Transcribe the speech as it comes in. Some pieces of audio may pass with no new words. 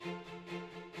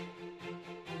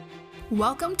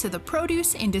Welcome to the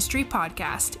Produce Industry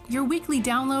Podcast, your weekly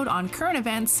download on current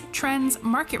events, trends,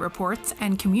 market reports,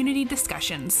 and community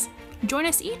discussions. Join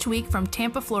us each week from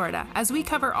Tampa, Florida, as we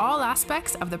cover all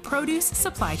aspects of the produce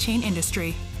supply chain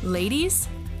industry. Ladies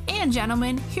and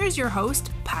gentlemen, here's your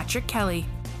host, Patrick Kelly.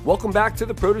 Welcome back to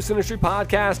the Produce Industry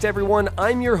Podcast, everyone.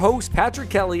 I'm your host, Patrick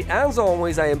Kelly. As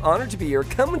always, I am honored to be here,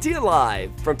 coming to you live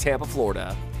from Tampa,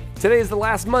 Florida. Today is the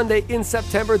last Monday in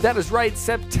September. That is right,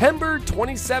 September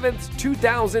 27th,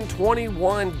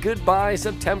 2021. Goodbye,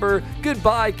 September.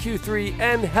 Goodbye, Q3.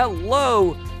 And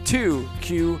hello to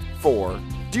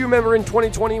Q4. Do you remember in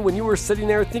 2020 when you were sitting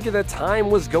there thinking that time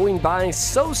was going by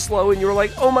so slow and you were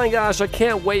like, oh my gosh, I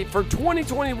can't wait for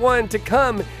 2021 to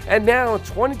come. And now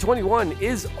 2021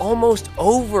 is almost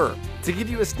over. To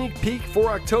give you a sneak peek for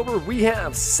October, we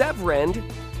have Severend,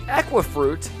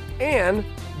 Equifruit, and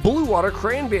Blue Water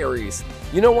Cranberries.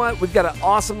 You know what? We've got an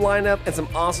awesome lineup and some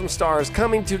awesome stars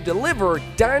coming to deliver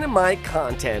dynamite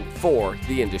content for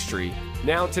the industry.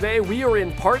 Now today we are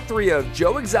in part 3 of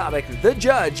Joe Exotic, the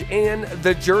judge, and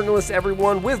the journalist,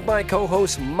 everyone, with my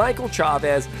co-host Michael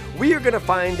Chavez. We are going to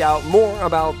find out more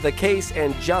about the case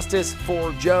and justice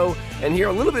for Joe and hear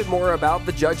a little bit more about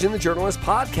the Judge and the Journalist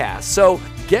podcast. So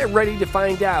get ready to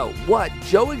find out what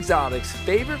Joe Exotic's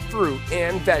favorite fruit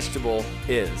and vegetable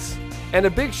is. And a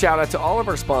big shout out to all of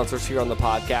our sponsors here on the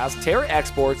podcast: Terra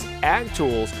Exports, Ag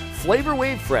Tools, Flavor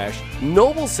Wave Fresh,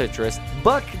 Noble Citrus,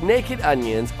 Buck Naked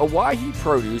Onions, Oahe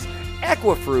Produce,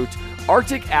 Equifruit,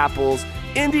 Arctic Apples,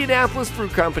 Indianapolis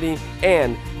Fruit Company,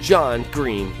 and John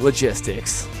Green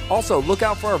Logistics. Also, look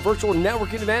out for our virtual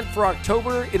networking event for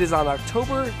October. It is on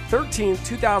October 13th,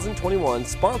 2021,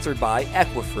 sponsored by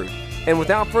Equifruit. And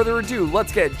without further ado,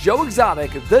 let's get Joe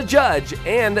Exotic, the judge,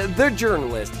 and the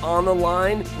journalist on the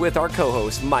line with our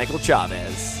co-host, Michael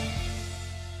Chavez.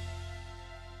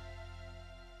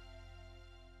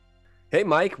 Hey,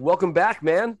 Mike, welcome back,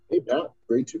 man. Hey, Pat,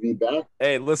 great to be back.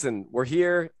 Hey, listen, we're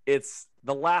here. It's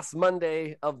the last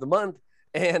Monday of the month,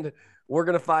 and we're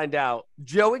going to find out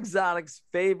Joe Exotic's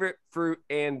favorite fruit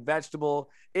and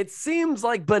vegetable. It seems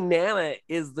like banana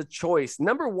is the choice,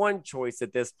 number one choice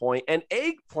at this point, and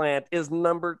eggplant is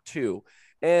number 2.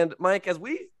 And Mike, as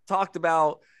we talked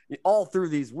about all through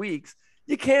these weeks,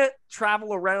 you can't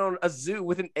travel around a zoo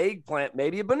with an eggplant,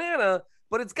 maybe a banana,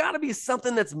 but it's got to be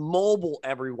something that's mobile,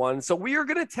 everyone. So we are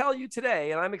going to tell you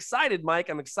today, and I'm excited, Mike.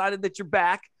 I'm excited that you're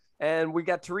back, and we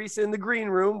got Teresa in the green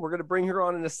room. We're going to bring her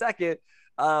on in a second.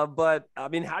 But I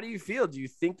mean, how do you feel? Do you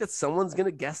think that someone's going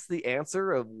to guess the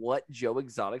answer of what Joe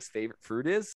Exotic's favorite fruit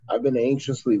is? I've been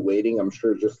anxiously waiting. I'm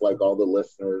sure just like all the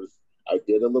listeners, I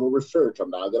did a little research. I'm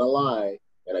not going to lie.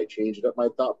 And I changed up my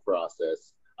thought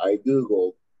process. I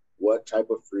Googled what type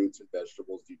of fruits and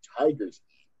vegetables do tigers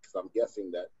eat? Because I'm guessing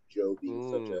that Joe, being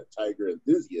such a tiger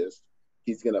enthusiast,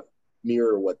 he's going to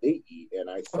mirror what they eat. And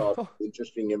I saw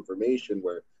interesting information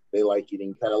where they like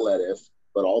eating kind of lettuce,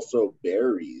 but also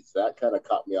berries. That kind of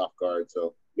caught me off guard.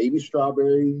 So maybe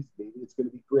strawberries, maybe it's going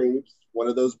to be grapes, one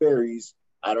of those berries.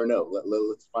 I don't know.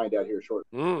 Let's find out here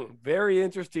shortly. Very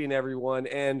interesting, everyone.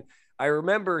 And I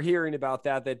remember hearing about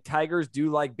that tigers do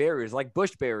like berries, like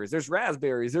bush berries. There's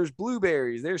raspberries, there's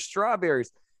blueberries, there's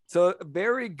strawberries. So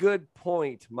very good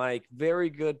point, Mike. Very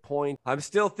good point. I'm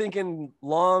still thinking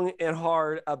long and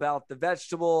hard about the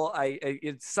vegetable.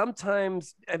 It's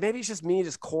sometimes, maybe it's just me,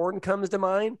 just corn comes to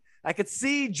mind. I could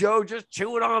see Joe just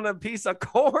chewing on a piece of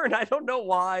corn. I don't know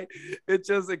why.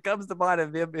 It comes to mind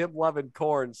of him loving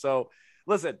corn. So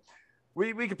listen,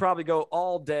 we could probably go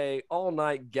all day, all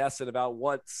night guessing about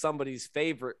what somebody's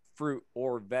favorite fruit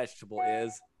or vegetable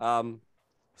is.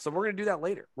 So we're going to do that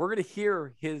later. We're going to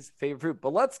hear his favorite fruit.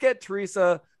 But let's get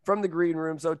Teresa from the green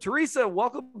room. So Teresa,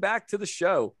 welcome back to the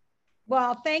show.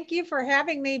 Well, thank you for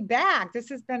having me back. This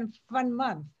has been a fun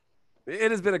month. It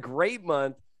has been a great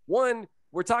month. One,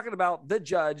 we're talking about the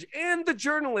Judge and the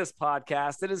Journalist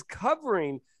podcast that is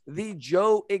covering the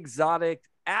Joe Exotic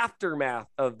aftermath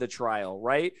of the trial,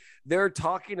 right? They're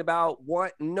talking about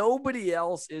what nobody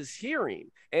else is hearing.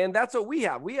 And that's what we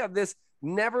have. We have this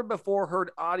never before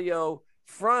heard audio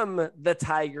from the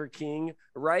Tiger King,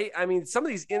 right? I mean, some of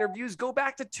these interviews go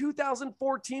back to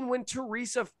 2014 when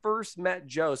Teresa first met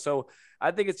Joe. So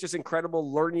I think it's just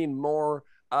incredible learning more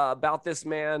about this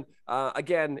man.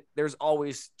 Again, there's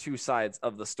always two sides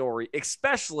of the story,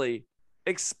 especially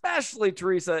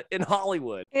Teresa in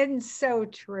Hollywood. And so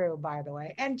true, by the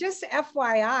way. And just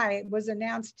FYI, it was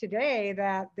announced today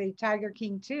that the Tiger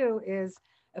King 2 is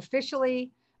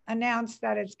officially announced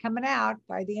that it's coming out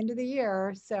by the end of the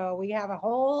year. So we have a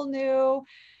whole new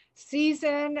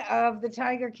season of the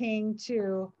Tiger King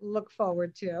to look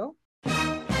forward to.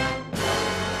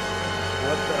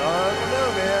 I don't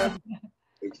know, man.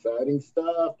 Exciting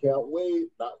stuff. Can't wait.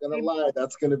 Not going to lie.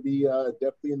 That's going to be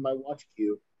definitely in my watch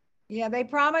queue. Yeah, they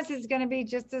promise it's going to be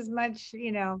just as much,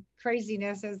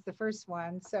 craziness as the first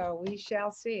one. So we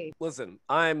shall see. Listen,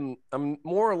 I'm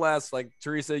more or less like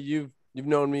Teresa. You've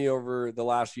known me over the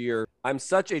last year. I'm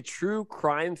such a true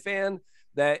crime fan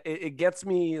that it gets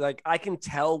me, like, I can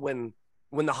tell when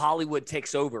the Hollywood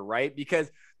takes over, right?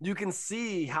 Because you can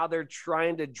see how they're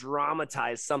trying to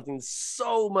dramatize something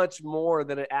so much more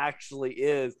than it actually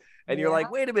is. And you're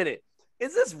like, wait a minute,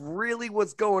 is this really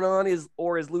what's going on? Is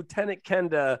Lieutenant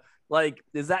Kenda, like,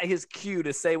 is that his cue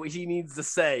to say what he needs to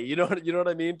say? You know what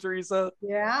I mean, Teresa?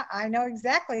 Yeah, I know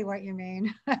exactly what you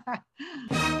mean.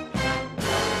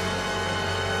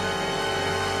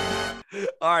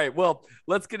 All right, well,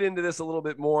 let's get into this a little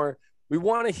bit more. We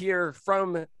want to hear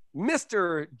from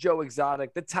Mr. Joe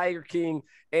Exotic, the Tiger King.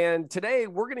 And today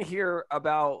we're going to hear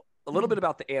about a little bit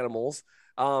about the animals,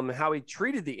 how he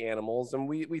treated the animals. And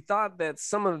we thought that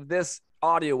some of this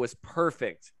audio was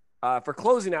perfect for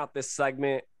closing out this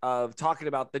segment of talking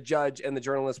about the judge and the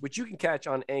journalist, which you can catch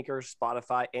on Anchor,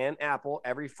 Spotify, and Apple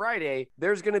every Friday.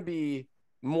 There's going to be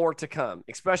more to come,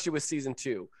 especially with season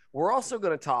 2. We're also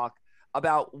going to talk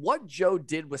about what Joe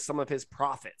did with some of his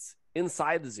profits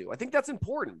inside the zoo. I think that's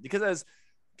important because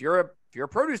if you're a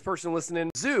produce person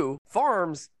listening, zoo,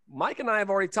 farms, Mike and I have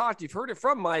already talked. You've heard it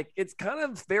from Mike. It's kind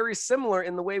of very similar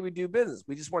in the way we do business.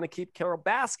 We just want to keep Carol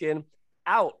Baskin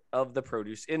out of the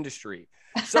produce industry.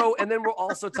 So, and then we'll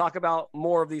also talk about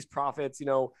more of these profits,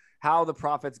 how the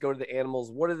profits go to the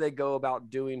animals. What do they go about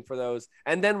doing for those?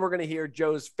 And then we're going to hear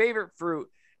Joe's favorite fruit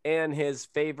and his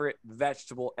favorite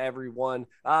vegetable, everyone.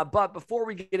 But before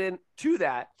we get into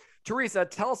that, Teresa,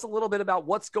 tell us a little bit about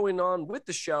what's going on with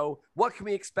the show. What can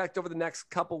we expect over the next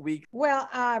couple weeks? Well,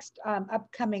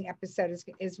 upcoming episode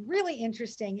is really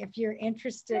interesting. If you're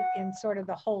interested in sort of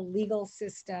the whole legal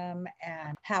system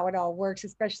and how it all works,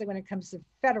 especially when it comes to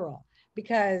federal,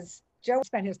 because Joe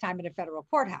spent his time in a federal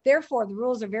courthouse. Therefore, the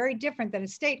rules are very different than a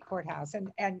state courthouse.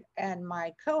 And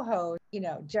my co-host,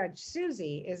 Judge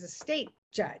Susie, is a state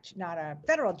judge, not a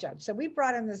federal judge. So we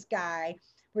brought in this guy.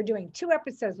 We're doing 2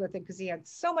 episodes with him because he had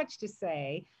so much to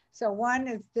say. So one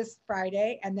is this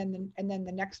Friday, and then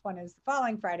the next one is the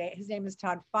following Friday. His name is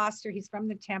Todd Foster. He's from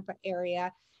the Tampa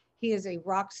area. He is a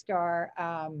rock star.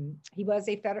 He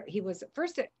was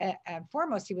first and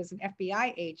foremost, he was an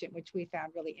FBI agent, which we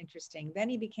found really interesting. Then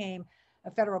he became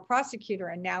a federal prosecutor,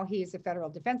 and now he's a federal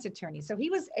defense attorney. So he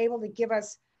was able to give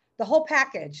us the whole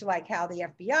package, like how the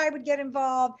FBI would get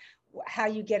involved, how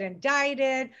you get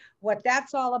indicted, what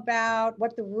that's all about,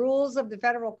 what the rules of the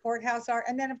federal courthouse are.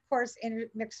 And then, of course,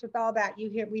 mixed with all that, we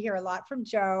hear a lot from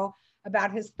Joe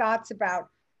about his thoughts about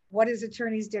what his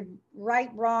attorneys did right,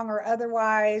 wrong, or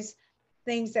otherwise,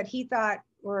 things that he thought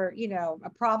were, a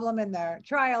problem in the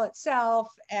trial itself.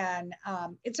 And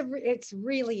it's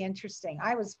really interesting.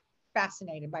 I was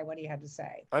fascinated by what he had to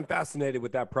say. I'm fascinated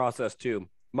with that process too.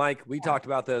 Mike, we talked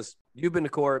about this. You've been to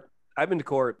court. I've been to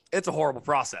court. It's a horrible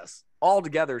process.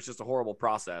 Altogether, it's just a horrible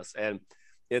process. And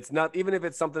it's not, even if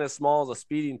it's something as small as a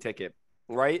speeding ticket,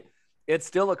 right? It's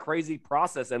still a crazy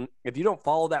process. And if you don't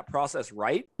follow that process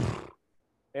right,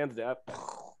 hands down,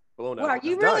 blown up. Well,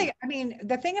 you really, done. I mean,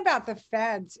 the thing about the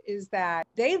feds is that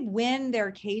they win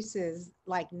their cases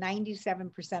like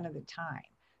 97% of the time.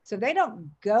 So they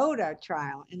don't go to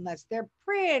trial unless they're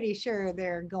pretty sure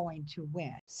they're going to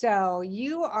win. So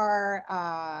you are,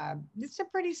 it's a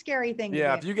pretty scary thing.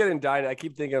 Yeah, if you get indicted, I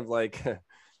keep thinking of like,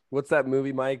 what's that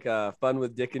movie, Mike? Fun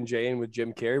with Dick and Jane with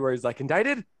Jim Carrey, where he's like,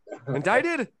 indicted. But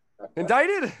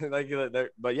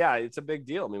yeah, it's a big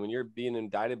deal. I mean, when you're being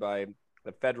indicted by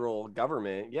the federal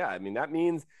government, yeah, I mean, that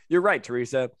means you're right,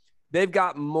 Teresa. They've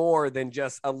got more than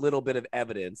just a little bit of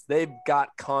evidence. They've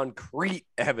got concrete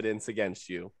evidence against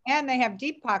you. And they have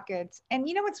deep pockets. And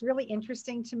what's really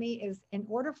interesting to me is in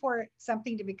order for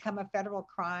something to become a federal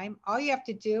crime, all you have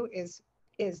to do is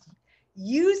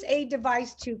use a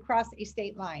device to cross a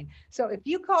state line. So if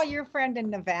you call your friend in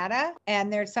Nevada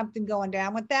and there's something going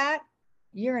down with that,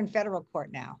 you're in federal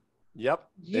court now. Yep.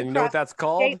 And you know what that's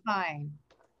called? State line.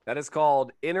 That is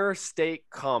called interstate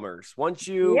commerce. Once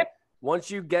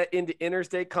you get into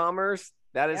interstate commerce,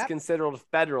 that is considered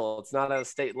federal. It's not at a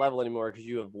state level anymore because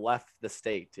you have left the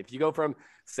state. If you go from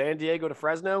San Diego to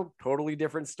Fresno, totally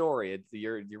different story.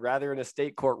 You're rather in a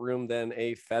state courtroom than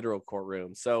a federal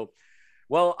courtroom. So,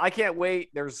 well, I can't wait.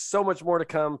 There's so much more to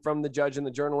come from the judge and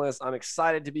the journalist. I'm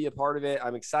excited to be a part of it.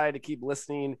 I'm excited to keep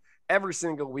listening every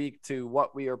single week to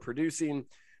what we are producing.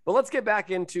 But let's get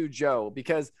back into Joe,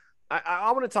 because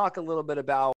I want to talk a little bit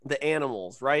about the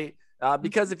animals, right?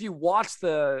 Because if you watch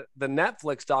the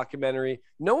Netflix documentary,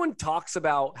 no one talks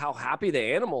about how happy the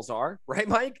animals are, right,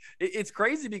 Mike? It's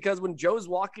crazy because when Joe's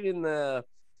walking in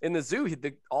the zoo,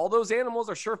 all those animals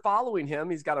are sure following him.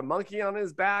 He's got a monkey on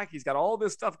his back. He's got all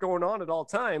this stuff going on at all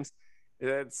times.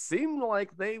 It seemed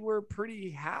like they were pretty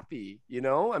happy, you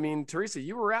know? I mean, Teresa,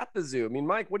 you were at the zoo. I mean,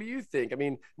 Mike, what do you think? I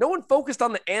mean, no one focused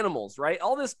on the animals, right?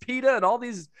 All this PETA and all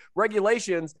these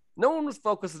regulations, no one was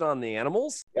focused on the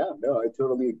animals. Yeah, no, I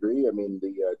totally agree. I mean,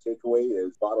 the takeaway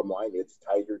is bottom line, it's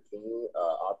Tiger King,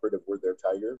 operative word there,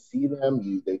 Tiger. See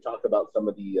them, they talk about some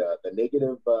of the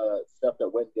negative stuff that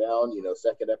went down. You know,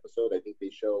 second episode, I think they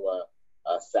show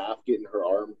Saf getting her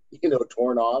arm,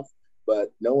 torn off.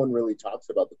 But no one really talks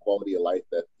about the quality of life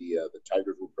that the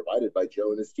tigers were provided by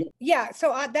Joe and his team. Yeah,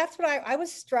 so that's what I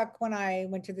was struck when I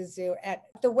went to the zoo at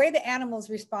the way the animals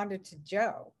responded to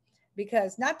Joe,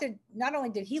 because not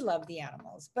only did he love the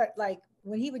animals, but like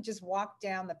when he would just walk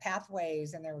down the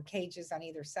pathways and there were cages on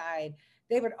either side,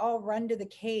 they would all run to the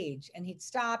cage and he'd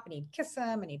stop and he'd kiss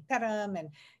them and he'd pet them and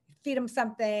feed them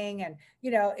something. And,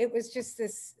 it was just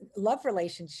this love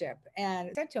relationship. And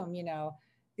I said to him,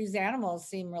 these animals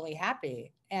seem really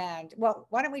happy. And well,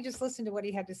 why don't we just listen to what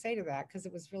he had to say to that? Because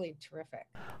it was really terrific.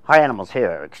 Our animals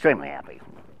here are extremely happy.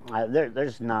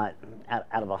 There's not,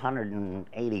 out of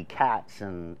 180 cats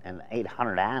and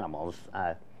 800 animals,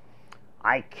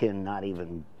 I cannot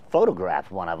even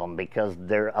photograph one of them because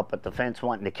they're up at the fence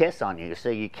wanting to kiss on you. So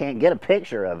you can't get a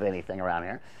picture of anything around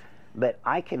here. But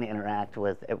I can interact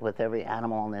with every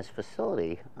animal in this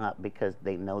facility because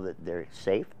they know that they're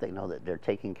safe. They know that they're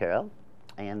taken care of.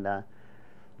 And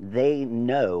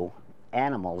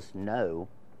animals know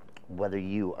whether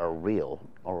you are real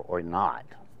or not.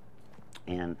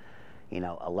 And,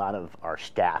 a lot of our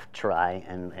staff try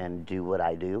and do what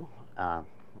I do,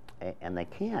 and they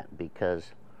can't because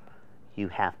you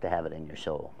have to have it in your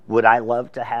soul. Would I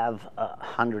love to have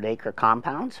 100-acre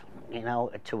compounds,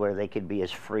 to where they could be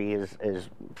as free as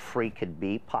free could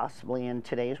be possibly in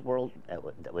today's world?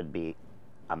 That would be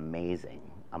amazing.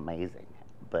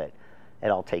 But it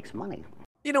all takes money.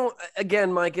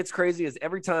 Again, Mike, it's crazy as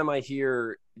every time I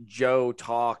hear Joe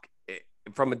talk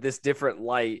from this different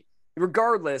light,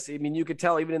 regardless, I mean, you could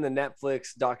tell even in the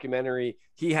Netflix documentary,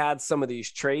 he had some of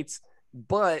these traits.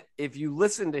 But if you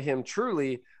listen to him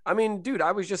truly, I mean, dude,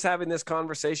 I was just having this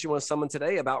conversation with someone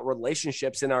today about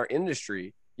relationships in our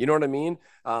industry. You know what I mean?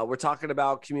 We're talking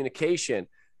about communication.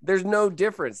 There's no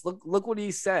difference. Look what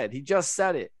he said. He just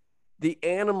said it. The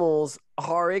animals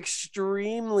are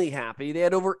extremely happy. They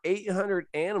had over 800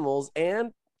 animals and,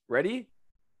 ready?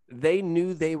 They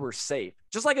knew they were safe.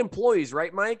 Just like employees,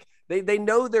 right, Mike? They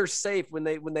know they're safe when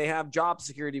they have job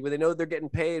security, when they know they're getting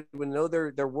paid, when they know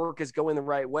their work is going the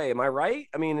right way. Am I right?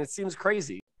 I mean, it seems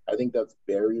crazy. I think that's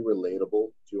very relatable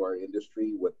to our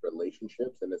industry with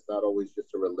relationships. And it's not always just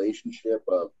a relationship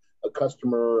of a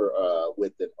customer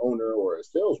with an owner or a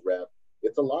sales rep.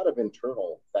 It's a lot of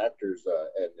internal factors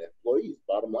and employees.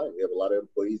 Bottom line, we have a lot of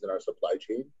employees in our supply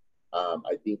chain.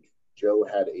 I think Joe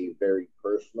had a very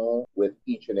personal with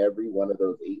each and every one of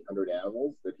those 800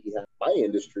 animals that he had. My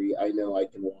industry, I know I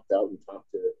can walk out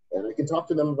and I can talk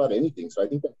to them about anything. So I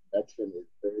think that connection is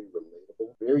very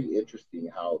relatable, very interesting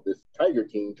how this Tiger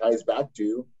King ties back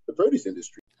to the produce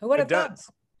industry. Who would have thought?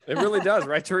 It really does,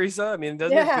 right, Teresa? I mean,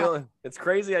 doesn't it feel, it's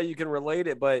crazy how you can relate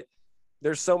it, but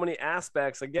there's so many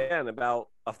aspects, again, about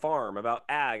a farm, about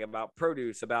ag, about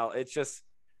produce,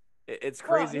 it's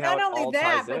crazy how it all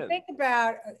ties in. But think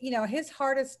about, his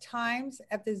hardest times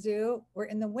at the zoo were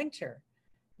in the winter,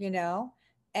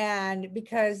 and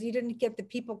because you didn't get the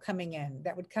people coming in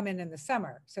that would come in the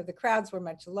summer. So the crowds were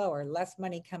much lower, less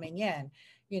money coming in,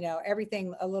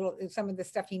 everything some of the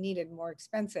stuff he needed more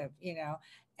expensive,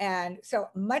 and so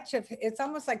much of it's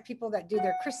almost like people that do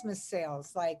their Christmas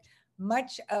sales, like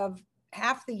much of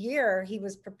half the year he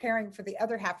was preparing for the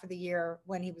other half of the year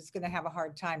when he was going to have a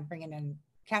hard time bringing in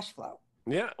cash flow.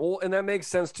 Yeah, well, and that makes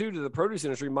sense too to the produce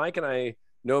industry. Mike and I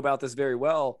know about this very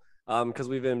well because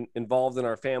we've been involved in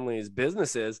our family's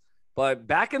businesses. But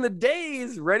back in the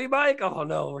days, ready, Mike? Oh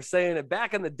no, we're saying it.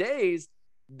 Back in the days,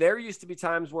 there used to be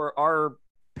times where our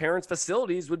parents'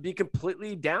 facilities would be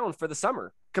completely down for the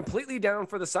summer.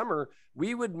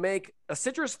 We would make a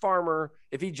citrus farmer,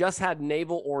 if he just had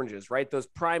navel oranges, right? Those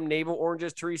prime navel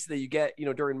oranges, Teresa, that you get,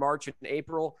 during March and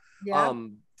April. Yeah.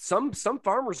 Some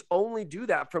farmers only do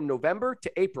that from November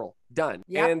to April, done.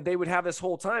 Yep. And they would have this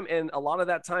whole time. And a lot of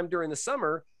that time during the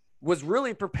summer was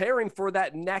really preparing for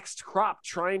that next crop,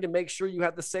 trying to make sure you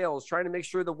had the sales, trying to make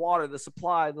sure the water, the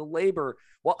supply, the labor,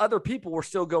 while other people were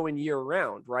still going year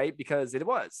round, right? Because it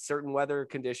was certain weather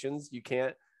conditions, you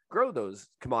can't grow those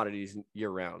commodities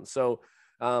year round. So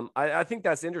I think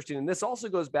that's interesting. And this also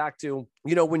goes back to,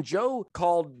 you know, when Joe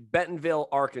called Bentonville,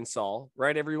 Arkansas,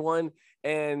 right, everyone,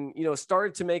 and, you know,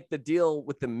 started to make the deal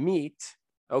with the meat.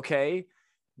 Okay.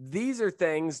 These are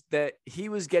things that he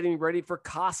was getting ready for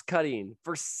cost cutting,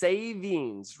 for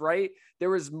savings, right? There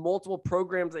was multiple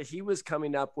programs that he was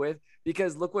coming up with,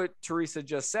 because look what Teresa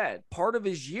just said. Part of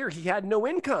his year, he had no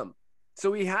income.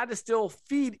 So he had to still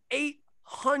feed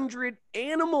 800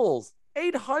 animals.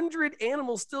 800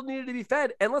 animals still needed to be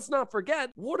fed. And let's not forget,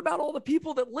 what about all the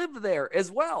people that lived there as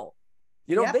well?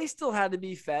 You know, they still had to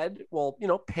be fed. Well, you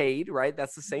know, paid, right?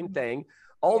 That's the same thing.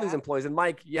 All these employees. And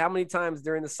Mike, how many times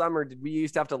during the summer did we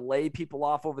used to have to lay people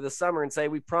off over the summer and say,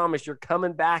 we promise you're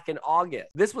coming back in August?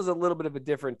 This was a little bit of a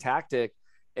different tactic.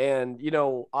 And, you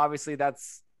know, obviously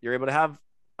you're able to have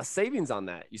a savings on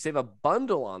that. You save a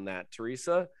bundle on that,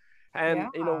 Teresa. And,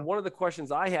 you know, one of the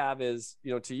questions I have is,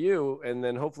 you know, to you, and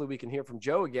then hopefully we can hear from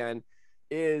Joe again,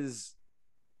 is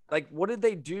like, what did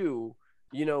they do,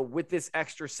 you know, with this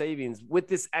extra savings, with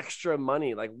this extra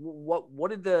money? Like what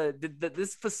did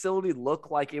this facility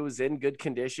look like? It was in good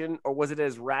condition, or was it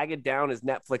as ragged down as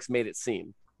Netflix made it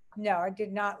seem? No, it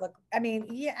did not look, I mean,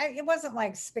 yeah, it wasn't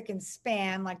like spick and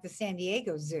span like the San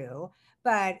Diego Zoo,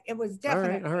 but it was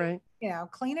definitely, all right. You know,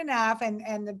 clean enough,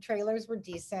 and the trailers were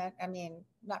decent. I mean,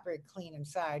 not very clean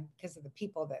inside because of the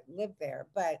people that lived there,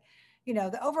 but, you know,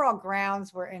 the overall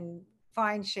grounds were in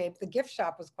fine shape. The gift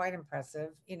shop was quite impressive,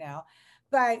 you know.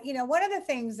 But, you know, one of the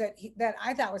things that that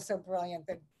I thought was so brilliant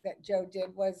that Joe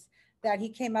did was that he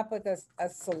came up with a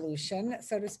solution,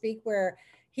 so to speak, where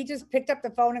he just picked up the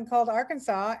phone and called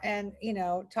Arkansas and, you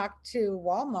know, talked to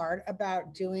Walmart about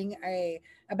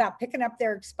about picking up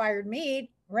their expired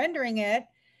meat, rendering it,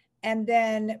 and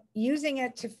then using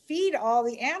it to feed all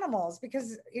the animals,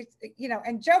 because it's, you know,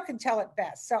 and Joe can tell it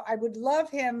best. So I would love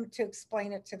him to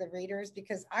explain it to the readers,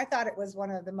 because I thought it was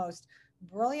one of the most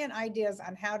brilliant ideas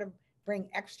on how to bring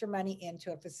extra money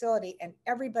into a facility, and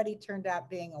everybody turned out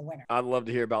being a winner. I'd love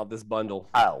to hear about this bundle.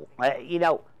 Oh, you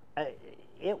know,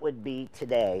 it would be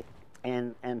today,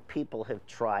 and people have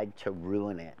tried to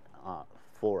ruin it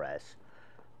for us.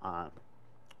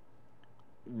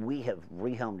 We have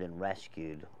rehomed and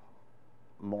rescued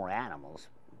more animals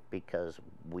because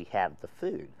we have the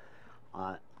food.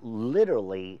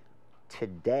 Literally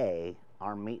today,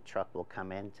 our meat truck will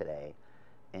come in today,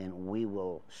 and we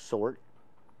will sort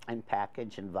and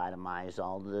package and vitamize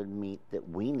all the meat that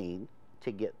we need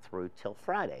to get through till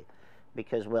Friday,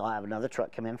 because we'll have another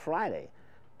truck come in Friday.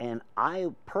 And I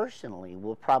personally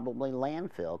will probably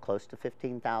landfill close to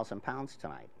 15,000 pounds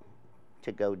tonight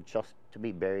to go just to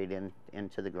be buried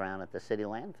into the ground at the city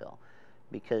landfill,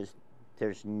 because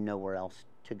there's nowhere else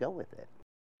to go with it.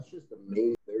 It's just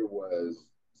amazing. There was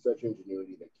such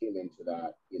ingenuity that came into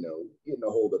that, you know, getting a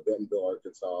hold of Bentonville,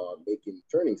 Arkansas,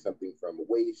 turning something from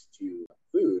waste to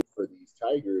food for these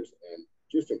tigers, and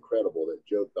just incredible that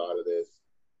Joe thought of this.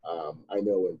 I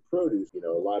know in produce, you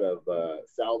know, a lot of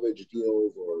salvage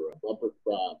deals or bumper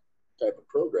crop type of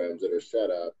programs that are set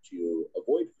up to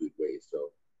avoid food waste. So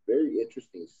very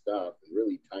interesting stuff, and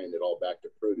really tying it all back to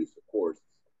produce, of course.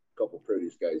 A couple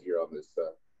produce guys here on this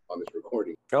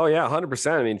recording. Oh yeah,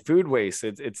 100%. I mean, food waste,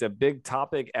 it's a big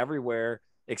topic everywhere,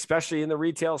 especially in the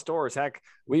retail stores. Heck,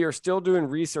 we are still doing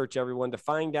research, everyone, to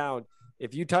find out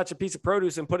if you touch a piece of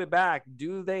produce and put it back,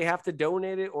 do they have to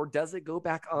donate it, or does it go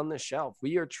back on the shelf?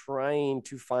 We are trying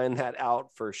to find that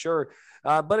out for sure.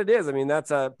 But it is, I mean,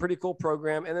 that's a pretty cool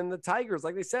program. And then the tigers,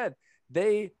 like they said,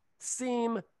 they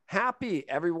seem happy,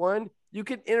 everyone. You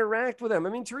can interact with them. I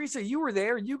mean, Teresa, you were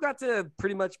there. You got to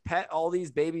pretty much pet all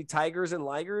these baby tigers and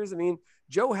ligers. I mean,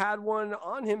 Joe had one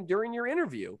on him during your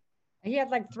interview. He had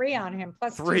like 3 on him,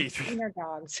 plus 2 trainer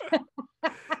dogs.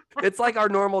 It's like our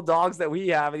normal dogs that we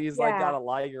have, and he's like got a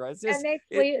liger. It's just, and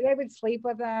they would sleep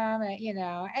with them, and you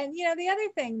know, the other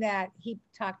thing that he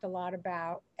talked a lot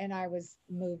about, and I was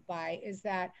moved by, is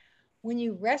that when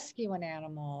you rescue an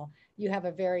animal, you have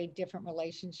a very different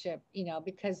relationship, you know,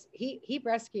 because he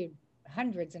rescued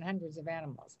hundreds and hundreds of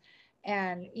animals.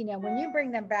 And, you know, when you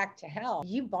bring them back to health,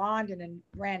 you bond in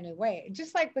a brand new way.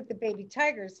 Just like with the baby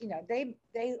tigers, you know, they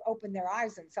opened their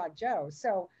eyes and saw Joe.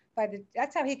 So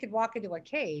that's how he could walk into a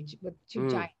cage with 2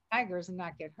 giant tigers and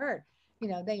not get hurt. You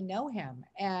know, they know him,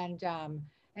 and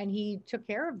he took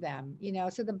care of them, you know,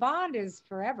 so the bond is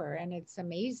forever, and it's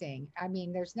amazing. I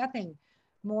mean, there's nothing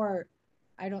more,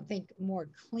 I don't think, more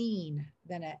clean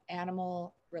than an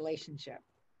animal relationship.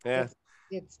 Yeah.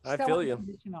 It's I so feel you.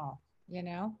 unconditional, you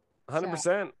know?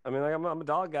 100%. I mean, like, I'm a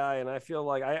dog guy, and I feel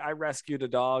like I rescued a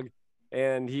dog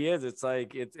And he is, it's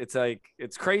like,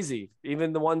 it's crazy.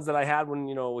 Even the ones that I had when,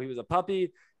 he was a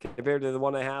puppy compared to the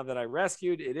one I have that I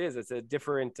rescued, it's a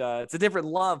different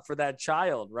love for that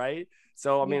child. Right.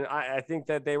 So, I mean, I think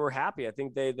that they were happy. I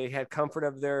think they had comfort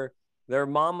of their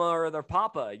mama or their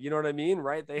papa, you know what I mean?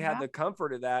 Right. They had the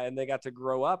comfort of that, and they got to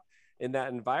grow up in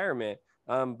that environment.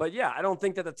 But yeah, I don't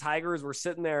think that the Tigers were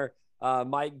sitting there,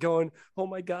 Mike, going, oh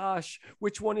my gosh,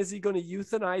 which one is he going to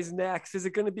euthanize next? Is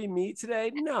it going to be me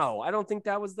today? No, I don't think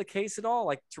that was the case at all.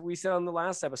 Like Teresa on the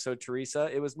last episode, Teresa,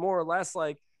 it was more or less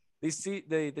like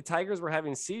the Tigers were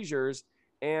having seizures,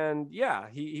 and yeah,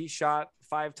 he shot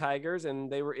 5 tigers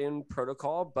and they were in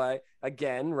protocol. But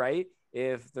again, right,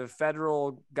 if the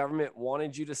federal government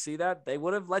wanted you to see that, they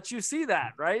would have let you see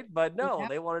that, right? But no,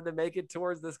 they wanted to make it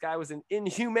towards this guy was an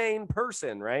inhumane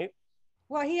person, right?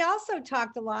 Well, he also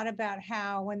talked a lot about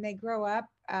how when they grow up,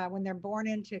 when they're born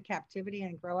into captivity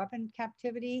and grow up in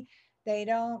captivity, they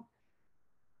don't,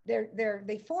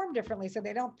 they form differently. So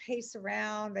they don't pace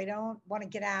around. They don't want to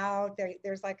get out.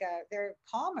 They're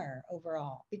calmer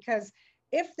overall, because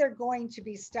if they're going to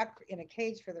be stuck in a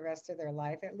cage for the rest of their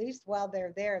life, at least while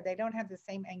they're there, they don't have the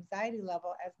same anxiety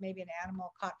level as maybe an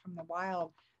animal caught from the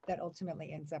wild that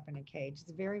ultimately ends up in a cage.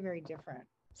 It's very, very different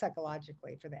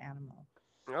psychologically for the animal.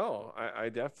 Oh, I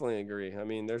definitely agree. I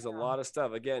mean, there's a lot of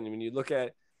stuff. Again, when you look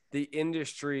at the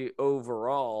industry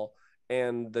overall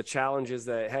and the challenges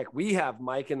that, heck, we have,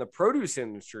 Mike, in the produce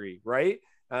industry, right?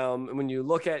 When you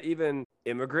look at even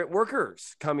immigrant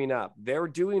workers coming up, they're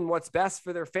doing what's best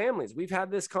for their families. We've had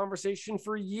this conversation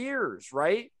for years,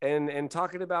 right? And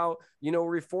talking about,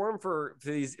 reform for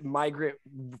these migrant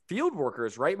field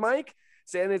workers, right, Mike?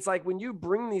 And it's like when you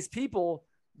bring these people,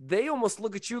 they almost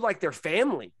look at you like their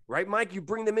family, right, Mike? You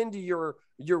bring them into your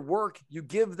work, you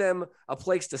give them a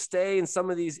place to stay in some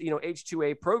of these,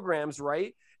 H-2A programs,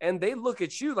 right? And they look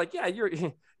at you like, yeah,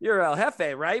 you're El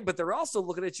Jefe, right? But they're also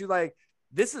looking at you like,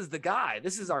 this is the guy,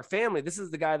 this is our family, this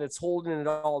is the guy that's holding it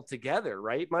all together,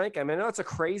 right, Mike? I mean, I know it's a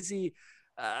crazy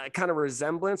kind of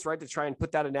resemblance, right, to try and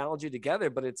put that analogy together,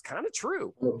 but it's kind of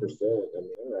true. 100%. I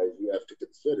mean, as you have to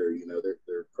consider,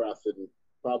 they're crossing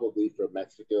probably from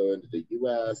Mexico into the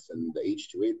U.S. and the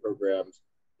H-2A programs.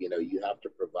 You have to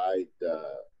provide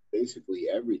basically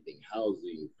everything: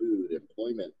 housing, food,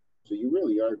 employment. So you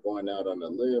really are going out on a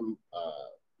limb,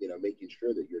 making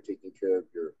sure that you're taking care of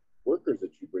your workers that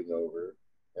you bring over.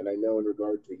 And I know in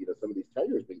regard to, some of these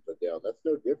tigers being put down, that's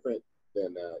no different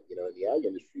than, in the ag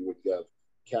industry when you have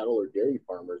cattle or dairy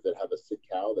farmers that have a sick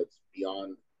cow that's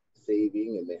beyond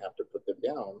saving and they have to put them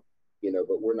down.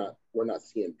 But we're not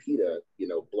seeing PETA,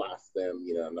 blast them,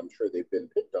 and I'm sure they've been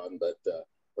picked on, but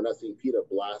we're not seeing PETA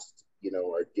blast,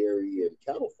 our dairy and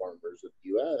cattle farmers of the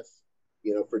U.S.,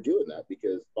 for doing that,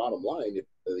 because bottom line, if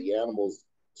the animal's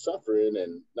suffering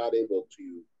and not able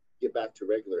to get back to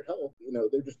regular health,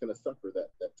 they're just going to suffer that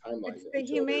timeline. It's the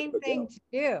humane thing to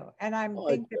do. And I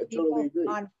think that people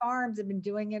on farms have been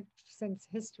doing it since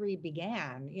history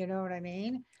began. You know what I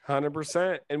mean?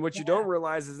 100%. And what you don't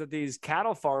realize is that these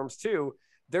cattle farms too,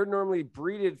 they're normally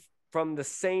breeded from the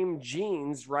same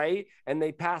genes, right? And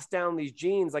they pass down these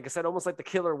genes, like I said, almost like the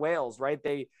killer whales, right?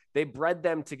 They bred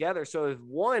them together. So if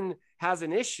one has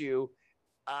an issue,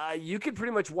 you could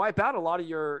pretty much wipe out a lot of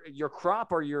your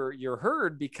crop or your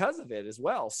herd because of it as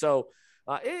well. So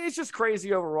it's just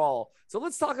crazy overall. So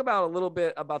let's talk about a little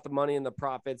bit about the money and the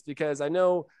profits, because I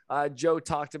know Joe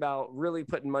talked about really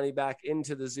putting money back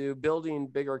into the zoo, building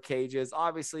bigger cages.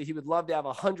 Obviously, he would love to have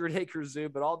 100-acre zoo,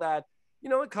 but all that,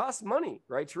 it costs money,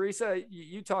 right? Teresa,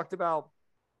 you talked about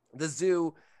the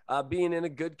zoo being in a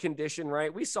good condition,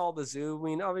 right? We saw the zoo. I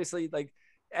mean, obviously, like,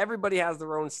 everybody has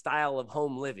their own style of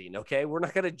home living. Okay. We're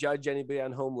not going to judge anybody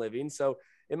on home living. So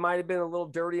it might've been a little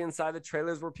dirty inside the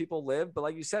trailers where people live, but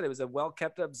like you said, it was a well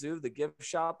kept up zoo, the gift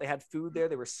shop, they had food there.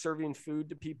 They were serving food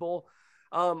to people.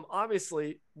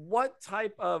 Obviously, what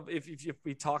type of, if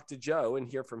we talk to Joe and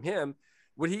hear from him,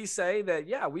 would he say that,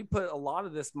 yeah, we put a lot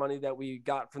of this money that we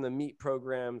got from the meat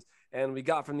programs and we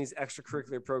got from these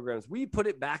extracurricular programs, we put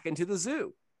it back into the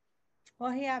zoo?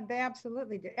 Well, they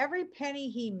absolutely did. Every penny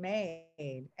he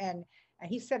made, and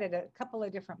he said it a couple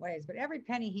of different ways, but every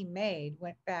penny he made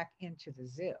went back into the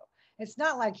zoo. It's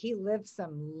not like he lived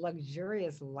some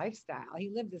luxurious lifestyle. He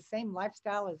lived the same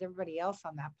lifestyle as everybody else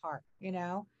on that park.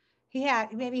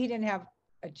 Maybe he didn't have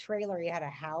a trailer, he had a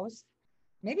house.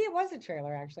 Maybe it was a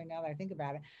trailer, actually, now that I think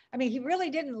about it. I mean, he really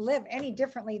didn't live any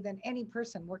differently than any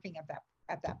person working at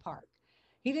that park.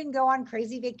 He didn't go on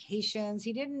crazy vacations.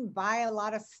 He didn't buy a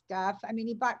lot of stuff. I mean,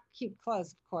 he bought cute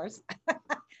clothes, of course,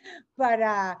 but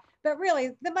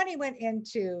really the money went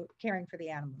into caring for the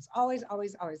animals. Always,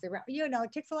 always, always.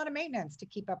 It takes a lot of maintenance to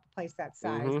keep up a place that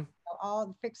size. Mm-hmm.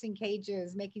 all fixing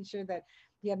cages, making sure that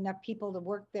you have enough people to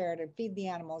work there to feed the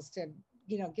animals, to,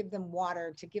 give them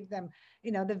water, to give them,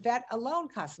 the vet alone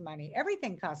costs money.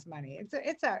 Everything costs money. And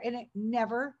it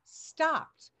never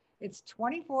stopped. It's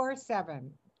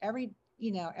 24/7 every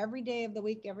day of the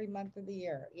week, every month of the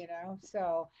year,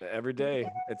 so every day.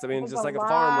 It's just there's like a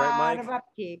farm, right, Mike? of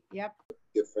upkeep. Yep.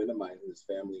 Good friend of mine whose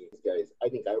family, these guys, I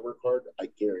think I work hard. I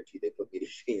guarantee they put me to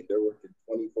shame. They're working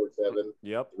 24/7,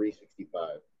 Yep.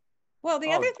 365. Well,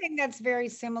 the other thing that's very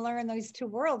similar in those two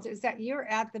worlds is that you're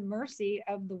at the mercy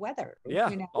of the weather. Yeah,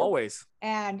 always.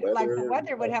 And like the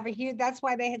weather would have a huge, that's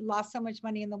why they had lost so much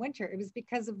money in the winter. It was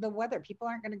because of the weather. People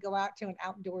aren't going to go out to an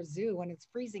outdoor zoo when it's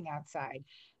freezing outside.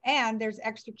 And there's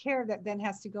extra care that then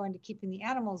has to go into keeping the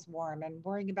animals warm and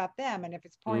worrying about them. And if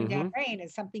it's pouring down rain,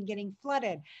 is something getting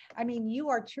flooded? I mean, you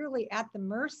are truly at the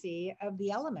mercy of the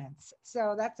elements.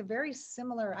 So that's a very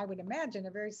similar, I would imagine,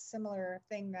 a very similar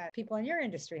thing that people in your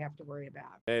industry have to worry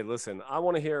about. Hey, listen, I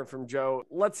want to hear from Joe.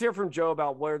 Let's hear from Joe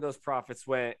about where those profits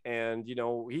went. And,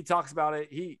 he talks about it.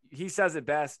 He says it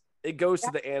best. It goes to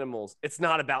the animals. It's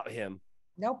not about him.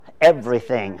 Nope.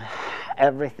 Everything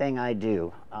I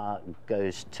do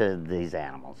goes to these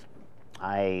animals.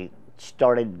 I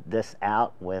started this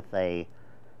out with a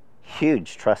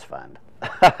huge trust fund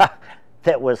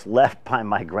that was left by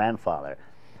my grandfather,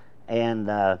 and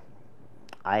I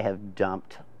have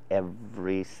dumped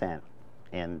every cent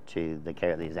into the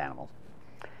care of these animals.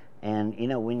 And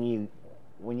when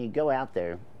you go out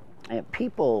there, and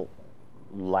people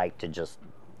like to just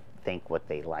think what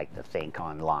they like to think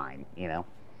online,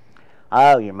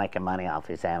 Oh, you're making money off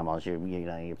these animals.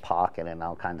 You're pocketing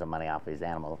all kinds of money off these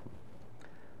animals.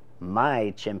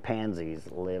 My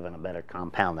chimpanzees live in a better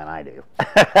compound than I do.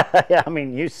 I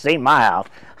mean, you see my house.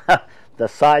 The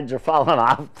sides are falling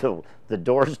off. The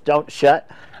doors don't shut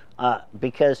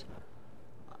because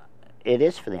it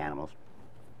is for the animals.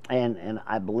 And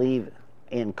I believe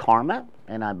in karma,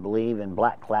 and I believe in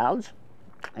black clouds.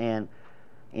 And,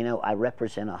 I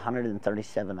represent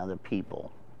 137 other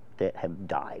people that have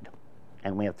died.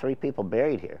 And we have 3 people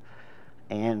buried here.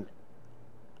 And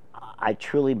I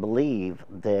truly believe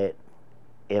that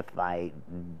if I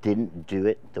didn't do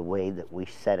it the way that we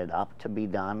set it up to be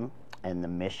done, and the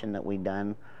mission that we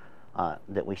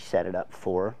set it up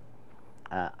for,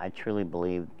 I truly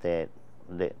believe that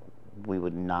we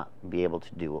would not be able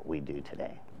to do what we do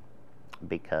today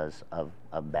because of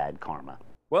bad karma.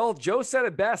 Well, Joe said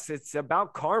it best. It's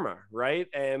about karma, right?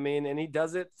 And he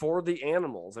does it for the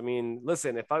animals.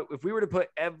 Listen, if we were to put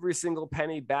every single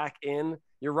penny back in,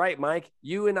 you're right, Mike,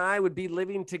 you and I would be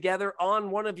living together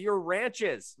on one of your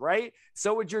ranches, right?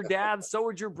 So would your dad, so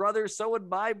would your brother, so would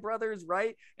my brothers,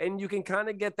 right? And you can kind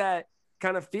of get that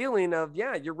kind of feeling of,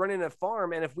 yeah, you're running a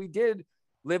farm. And if we did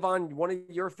live on one of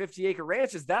your 50-acre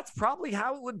ranches, that's probably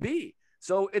how it would be.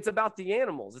 So it's about the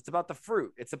animals. It's about the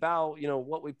fruit. It's about,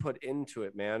 what we put into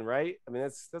it, man. Right.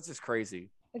 That's just crazy.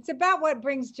 It's about what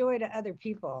brings joy to other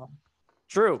people.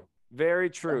 True. Very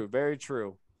true. Very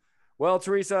true. Well,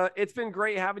 Teresa, it's been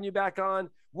great having you back on.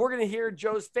 We're going to hear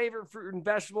Joe's favorite fruit and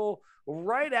vegetable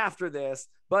right after this.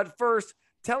 But first,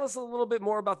 tell us a little bit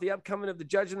more about the upcoming of the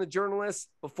Judge and the Journalist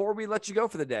before we let you go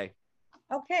for the day.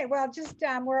 Okay, well, just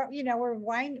we're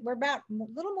about a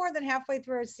little more than halfway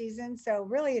through our season. So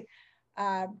really,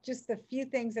 just the few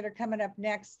things that are coming up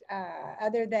next,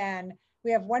 other than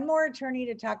we have one more attorney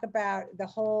to talk about the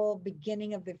whole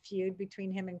beginning of the feud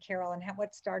between him and Carol and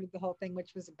what started the whole thing,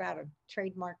 which was about a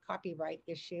trademark copyright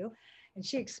issue. And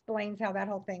she explains how that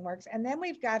whole thing works. And then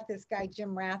we've got this guy,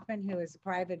 Jim Rathman, who is a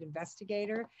private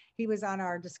investigator. He was on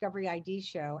our Discovery ID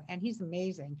show, and he's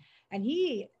amazing. And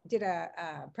he did a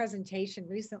presentation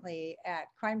recently at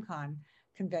CrimeCon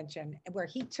convention where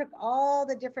he took all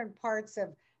the different parts of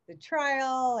the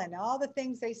trial and all the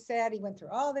things they said. He went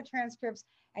through all the transcripts,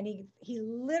 and he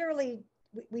literally,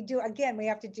 we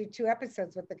have to do 2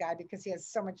 episodes with the guy because he has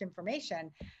so much information,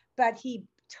 but he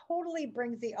totally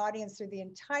brings the audience through the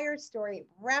entire story,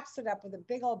 wraps it up with a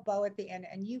big old bow at the end,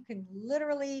 and you can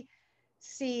literally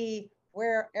see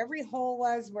where every hole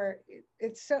was, where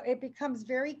it becomes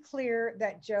very clear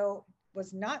that Joe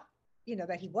was not,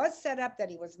 that he was set up, that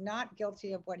he was not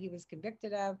guilty of what he was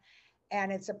convicted of. And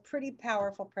it's a pretty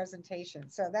powerful presentation.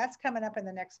 So that's coming up in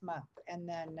the next month. And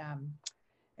then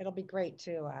it'll be great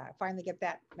to finally get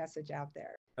that message out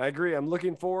there. I agree. I'm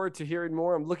looking forward to hearing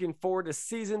more. I'm looking forward to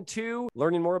season 2,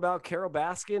 learning more about Carol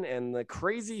Baskin and the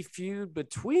crazy feud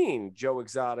between Joe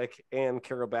Exotic and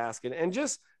Carol Baskin, and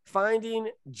just finding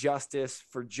justice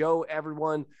for Joe,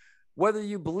 everyone. Whether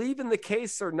you believe in the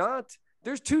case or not,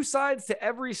 there's 2 sides to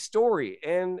every story,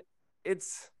 and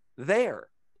it's there.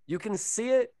 You can see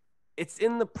it. It's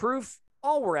in the proof.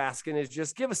 all we're asking is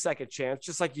just give a second chance,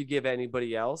 just like you give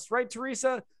anybody else. Right,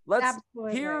 Teresa? Let's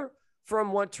hear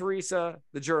from what Teresa,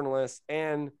 the journalist,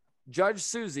 and Judge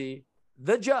Susie,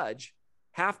 the judge,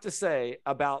 have to say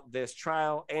about this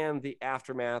trial and the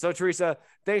aftermath. So, Teresa,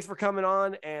 thanks for coming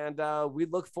on, and we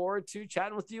look forward to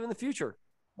chatting with you in the future.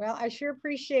 Well, I sure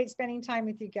appreciate spending time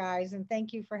with you guys, and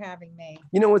thank you for having me.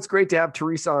 You know, it's great to have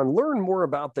Teresa on. Learn more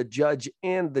about the judge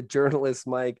and the journalist,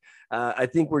 Mike. I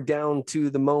think we're down to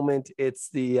the moment. It's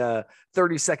the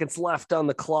 30 seconds left on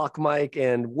the clock, Mike,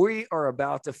 and we are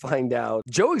about to find out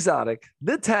Joe Exotic,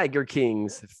 the Tiger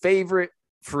King's favorite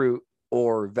fruit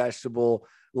or vegetable.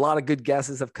 A lot of good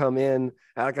guesses have come in.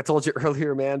 Like I told you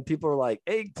earlier, man, people are like,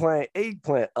 eggplant,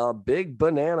 a big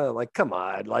banana. Like, come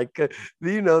on. Like,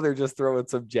 they're just throwing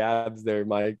some jabs there,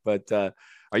 Mike. But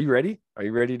are you ready? Are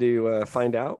you ready to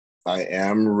find out? I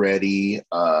am ready.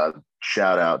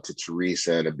 Shout out to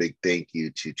Teresa and a big thank you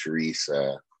to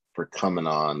Teresa for coming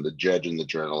on, the judge and the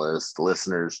journalist.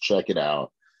 Listeners, check it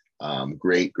out.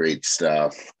 Great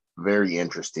stuff. Very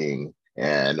interesting.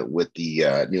 And with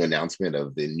the new announcement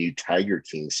of the new Tiger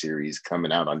King series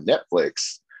coming out on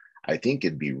Netflix, I think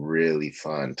it'd be really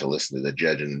fun to listen to the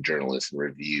judge and the journalist and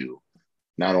review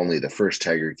not only the first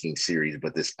Tiger King series,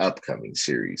 but this upcoming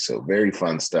series. So very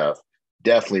fun stuff.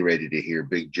 Definitely ready to hear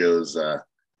Big Joe's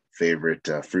favorite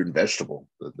fruit and vegetable.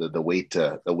 The wait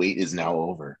is now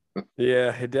over.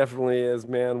 Yeah, it definitely is,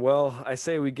 man. Well, I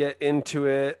say we get into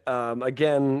it.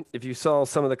 Again, if you saw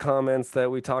some of the comments that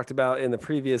we talked about in the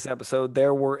previous episode,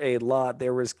 there were a lot.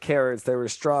 There was carrots, there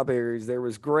was strawberries, there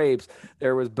was grapes,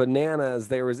 there was bananas,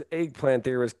 there was eggplant,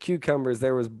 there was cucumbers,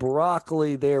 there was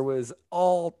broccoli, there was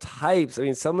all types. I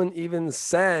mean, someone even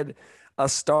said a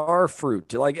star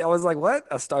fruit. Like, I was like, what?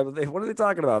 A star? What are they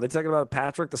talking about? Are they talking about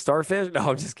Patrick the starfish? No,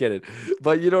 I'm just kidding.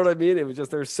 But you know what I mean? It was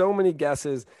just, there's so many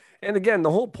guesses. And again, the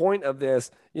whole point of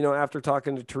this, after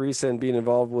talking to Teresa and being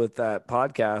involved with that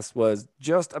podcast, was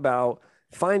just about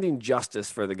finding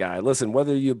justice for the guy. Listen,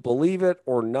 whether you believe it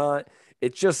or not,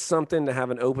 it's just something to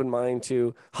have an open mind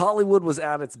to. Hollywood was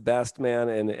at its best, man.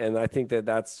 And I think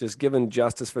that's just giving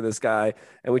justice for this guy.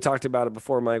 And we talked about it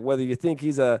before, Mike, whether you think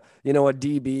he's a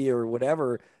DB or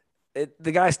whatever,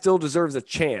 the guy still deserves a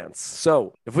chance.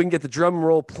 So if we can get the drum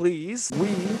roll, please, we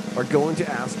are going to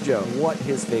ask Joe what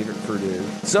his favorite fruit is.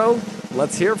 So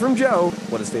let's hear from Joe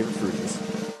what his favorite fruit is.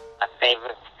 My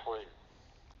favorite fruit,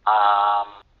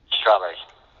 strawberries.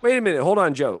 Wait a minute. Hold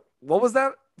on, Joe. What was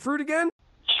that fruit again?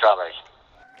 Strawberries.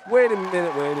 Wait a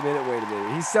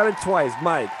minute. He said it twice.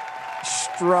 Mike,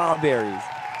 strawberries.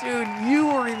 Dude, you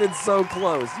were even so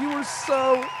close. You were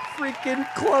so freaking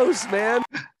close, man.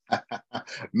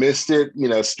 Missed it.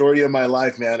 Story of my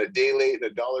life, man. A day late,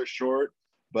 $1 short,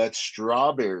 but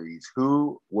strawberries.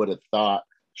 Who would have thought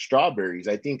strawberries?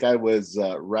 I think I was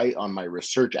right on my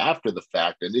research after the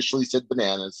fact. Initially said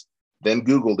bananas, then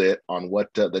Googled it on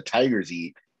what the tigers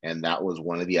eat. And that was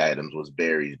one of the items, was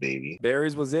berries, baby.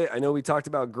 Berries was it. I know we talked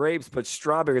about grapes, but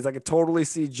strawberries, I could totally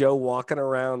see Joe walking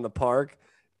around the park,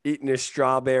 eating his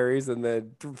strawberries and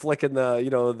then flicking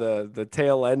the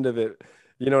tail end of it.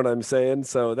 You know what I'm saying?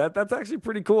 So that's actually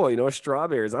pretty cool.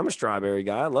 Strawberries. I'm a strawberry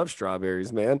guy. I love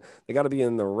strawberries, man. They got to be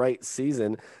in the right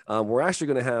season. We're actually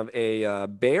going to have a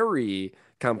berry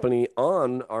company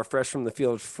on our Fresh from the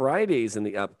Field Fridays in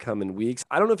the upcoming weeks.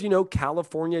 I don't know if you know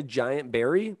California Giant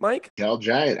Berry, Mike? Cal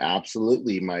Giant,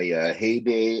 absolutely. My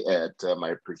heyday at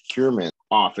my procurement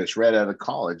office right out of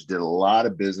college, did a lot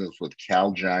of business with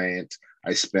Cal Giant.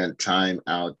 I spent time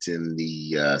out in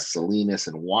the Salinas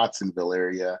and Watsonville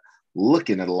area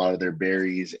looking at a lot of their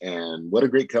berries, and what a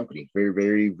great company. Very,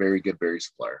 very, very good berry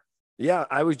supplier. Yeah,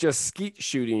 I was just skeet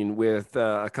shooting with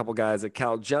a couple guys at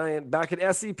Cal Giant back at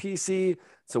SCPC.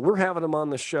 So we're having them on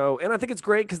the show. And I think it's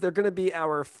great because they're going to be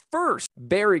our first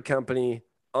berry company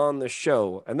on the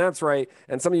show. And that's right.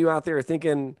 And some of you out there are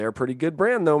thinking they're a pretty good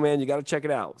brand though, man. You got to check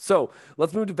it out. So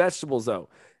let's move to vegetables though.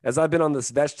 As I've been on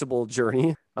this vegetable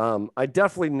journey, I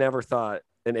definitely never thought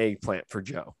an eggplant for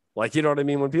Joe. Like, you know what I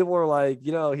mean? When people are like,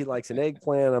 he likes an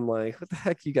eggplant, I'm like, what the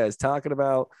heck are you guys talking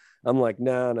about? I'm like,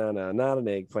 no, not an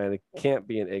eggplant. It can't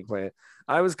be an eggplant.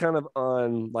 I was kind of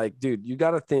on like, dude, you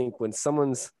got to think when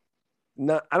someone's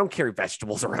not, I don't carry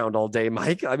vegetables around all day,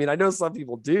 Mike. I mean, I know some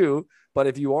people do, but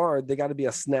if you are, they got to be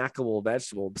a snackable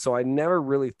vegetable. So I never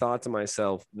really thought to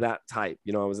myself that type.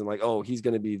 I wasn't like, oh, he's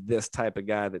going to be this type of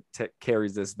guy that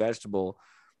carries this vegetable.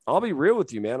 I'll be real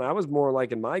with you, man. I was more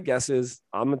like, in my guesses,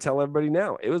 I'm going to tell everybody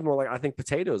now. It was more like, I think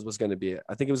potatoes was going to be it.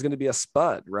 I think it was going to be a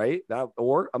spud, right?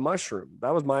 Or a mushroom.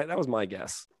 That was my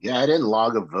guess. Yeah, I didn't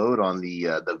log a vote on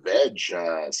the veg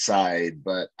side,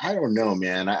 but I don't know,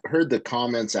 man. I heard the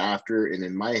comments after, and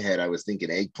in my head, I was thinking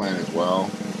eggplant as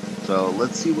well. So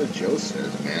let's see what Joe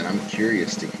says, man. I'm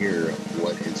curious to hear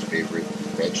what his favorite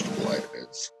vegetable item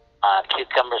is.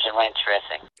 Cucumbers and ranch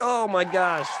dressing. Oh my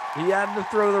gosh, he had to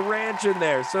throw the ranch in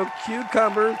there. So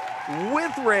cucumber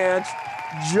with ranch.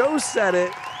 Joe said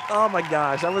it. Oh my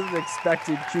gosh, I wasn't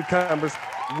expecting cucumbers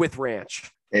with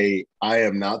ranch. Hey, I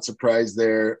am not surprised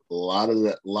there. A lot of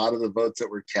the votes that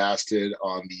were casted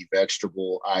on the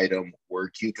vegetable item were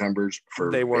cucumbers for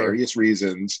various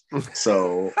reasons.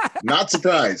 So not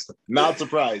surprised. Not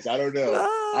surprised. I don't know.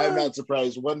 I'm not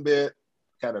surprised one bit.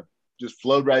 Kind of just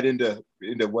flowed right into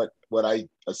what I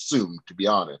assumed, to be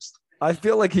honest. I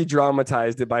feel like he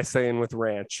dramatized it by saying with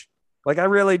ranch. Like, I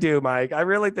really do, Mike. I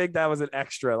really think that was an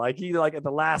extra. Like, he, like, at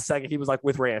the last second, he was like,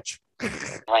 with ranch. Ranch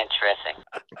dressing.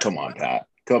 Come on, Pat.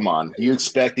 Come on. You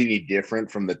expect any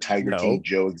different from the Tiger King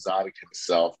Joe Exotic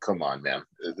himself? Come on, man.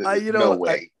 No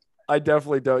way. I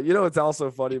definitely don't. You know what's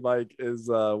also funny, Mike, is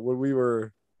when we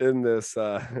were in this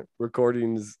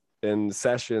recordings and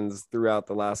sessions throughout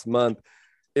the last month,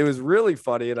 it was really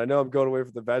funny. And I know I'm going away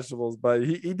from the vegetables, but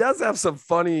he does have some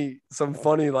funny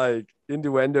like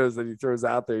innuendos that he throws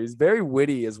out there. He's very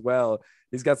witty as well.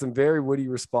 He's got some very witty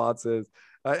responses.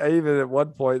 I even at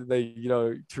one point,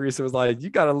 Teresa was like, "You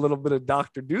got a little bit of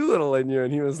Dr. Doolittle in you,"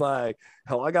 and he was like,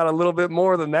 "Hell, I got a little bit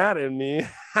more than that in me."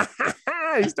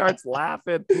 He starts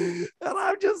laughing, and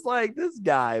I'm just like, "This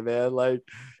guy, man!" Like,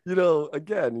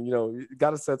 again,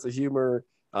 got a sense of humor.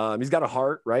 He's got a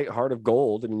heart, right? Heart of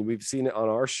gold. I mean, we've seen it on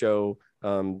our show,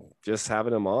 just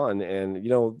having him on, and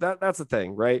that's the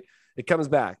thing, right? It comes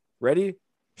back. Ready?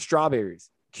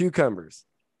 Strawberries, cucumbers.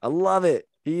 I love it.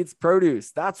 He eats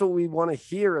produce. That's what we want to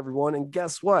hear, everyone. And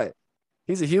guess what?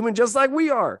 He's a human just like we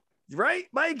are, right?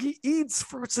 Mike, he eats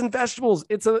fruits and vegetables.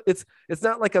 It's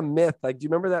not like a myth. Like, do you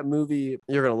remember that movie?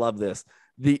 You're going to love this.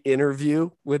 The Interview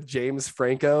with James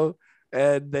Franco.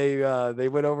 And they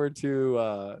went over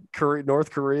to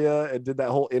North Korea and did that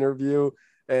whole interview.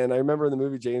 And I remember in the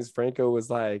movie, James Franco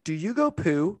was like, "Do you go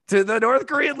poo?" to the North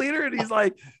Korean leader. And he's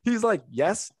like,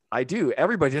 "Yes, I do."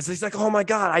 Everybody just, he's like, "Oh my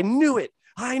God, I knew it.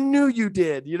 I knew you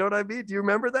did." You know what I mean? Do you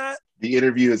remember that? The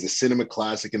Interview is a cinema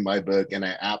classic in my book, and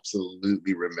I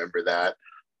absolutely remember that.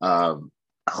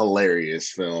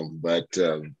 Hilarious film. But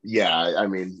yeah, I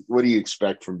mean, what do you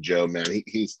expect from Joe, man?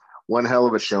 He's one hell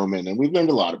of a showman, and we've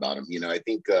learned a lot about him. I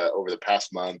think over the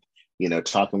past month,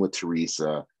 talking with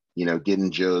Teresa,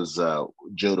 getting Joe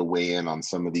to weigh in on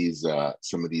some of these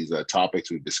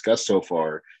topics we've discussed so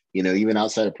far. Even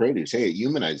outside of produce, hey, it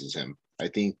humanizes him. I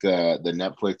think the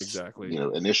Netflix,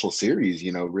 initial series,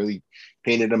 really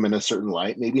painted him in a certain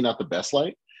light, maybe not the best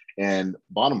light. And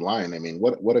bottom line, I mean,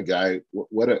 what a guy,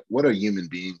 what a human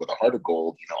being with a heart of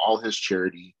gold. All his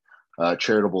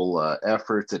charitable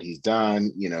efforts that he's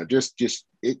done,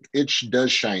 it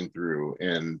does shine through,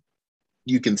 and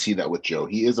you can see that with Joe.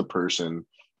 He is a person,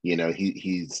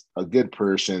 he's a good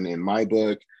person in my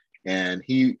book, and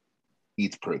he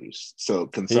eats produce. So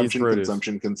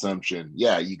consumption.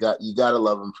 Yeah, you got to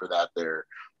love him for that there.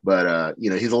 But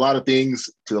he's a lot of things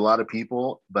to a lot of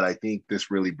people, but I think this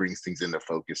really brings things into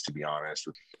focus, to be honest.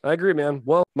 I agree, man.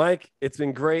 Well, Mike, it's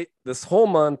been great this whole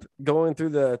month going through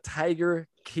the Tiger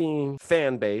King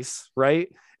fan base, right?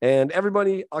 And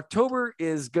everybody, October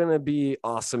is going to be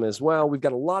awesome as well. We've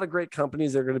got a lot of great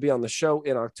companies that are going to be on the show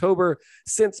in October.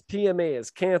 Since PMA is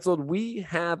canceled, we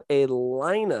have a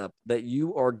lineup that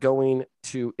you are going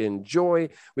to enjoy.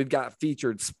 We've got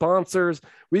featured sponsors.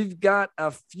 We've got a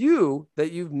few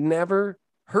that you've never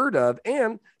heard of,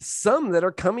 and some that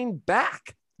are coming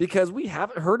back because we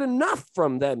haven't heard enough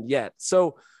from them yet.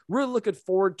 So we're looking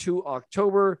forward to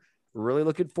October. Really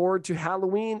looking forward to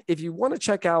Halloween. If you want to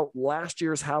check out last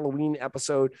year's Halloween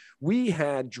episode, we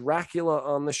had Dracula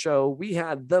on the show, we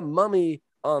had the Mummy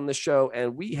on the show,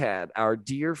 and we had our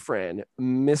dear friend,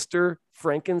 Mr.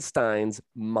 Frankenstein's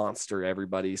monster,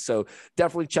 everybody. So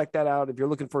definitely check that out if you're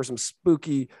looking for some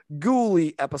spooky,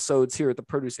 ghouly episodes here at the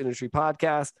Produce Industry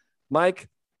Podcast. Mike,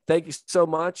 thank you so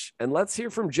much. And let's hear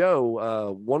from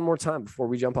Joe one more time before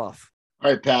we jump off. All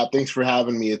right, Pat, thanks for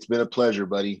having me. It's been a pleasure,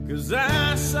 buddy. 'Cause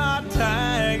I saw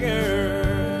Tiger,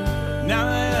 now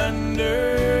I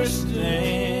understand.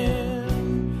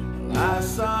 I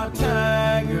saw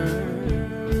Tiger,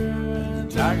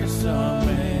 Tiger saw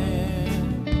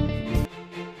man.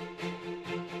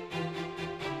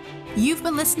 You've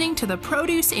been listening to the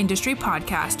Produce Industry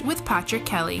Podcast with Patrick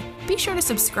Kelly. Be sure to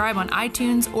subscribe on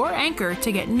iTunes or Anchor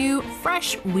to get new,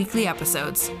 fresh weekly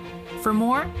episodes. For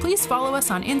more, please follow us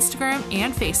on Instagram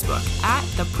and Facebook at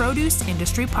the Produce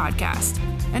Industry Podcast.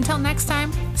 Until next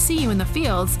time, see you in the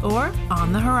fields or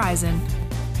on the horizon.